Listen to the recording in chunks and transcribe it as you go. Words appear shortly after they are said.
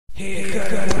Yeah.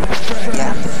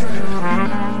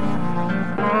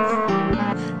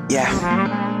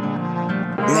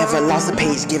 Never lost a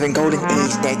page, giving golden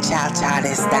age. That child,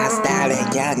 that style,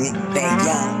 that young.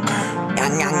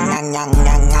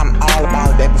 I'm all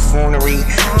about that buffoonery.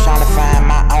 Trying to find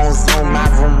my own zone, my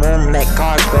room, that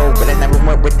cargo. But I never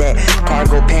went with that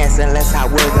cargo pants unless I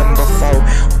wear them before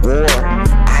war.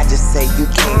 I just say you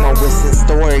came up with some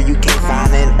story, you can't find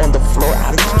it on the floor.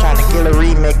 I'm just trying to kill a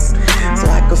remix so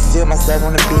I could feel myself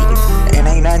on the beat. And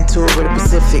ain't nothing to it with the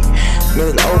Pacific,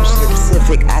 middle ocean, the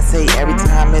Pacific. I say every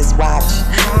time it's watch,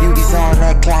 beauty's on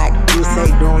that clock. You say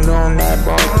doom, that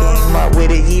boy came up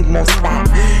with it, he won't stop.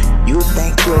 You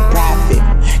think you're a prophet,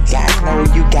 guys know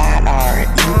you got art.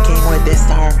 You came with that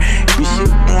star, you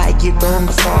shooting like you're going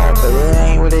far, but it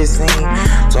ain't what it seems.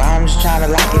 So I'm just trying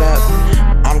to lock it up.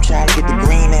 I'm trying to get the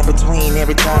green in between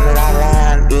every time that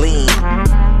I lean.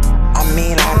 I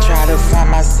mean, I try to find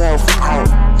myself out,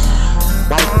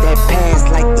 wipe that past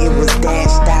like it was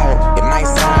dashed out. It might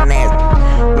sound that,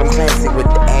 but I'm classic with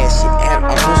the ass shit. And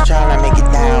I'm just trying to make it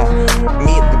down.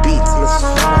 Me at the beats, let's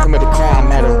welcome to the crown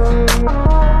medal.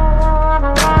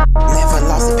 Never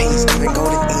lost a page, giving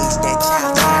golden age. That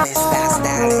child, that style,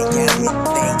 that young.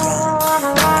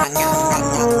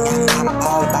 I'm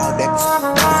all about that.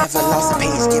 Never lost a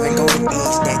page, giving golden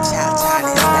age. That child,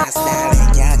 that style,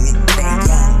 that young.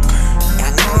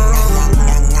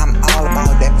 I'm all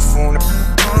about that buffoonery.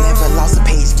 Never lost a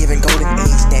page, giving golden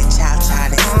age. That child,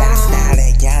 that style,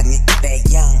 that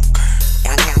young.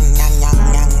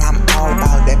 I'm all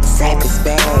about that buffoonery. Rap is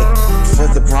bad for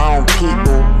the wrong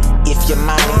people. If your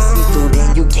mind ain't see-through,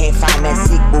 then you can't find that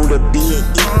sequel to being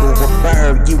equal. A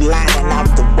bird, you lining out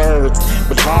the words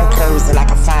with long curves, and I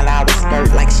can find out a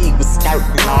skirt like she was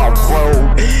skirting all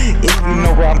road. If you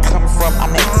know where I'm coming from,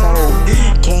 I'm that toad.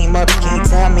 Came up, can't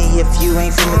tell me if you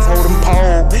ain't from the totem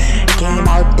pole. Came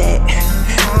out that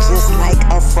just like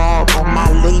a frog on my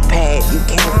lead pad. You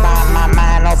can't find my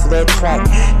mind off of that track.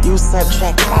 You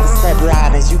subtract by the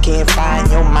subliners, you can't find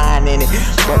your mind in it.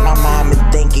 But my mind been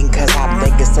thinking, cause I'm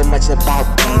thinking so much about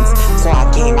things. So I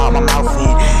came out my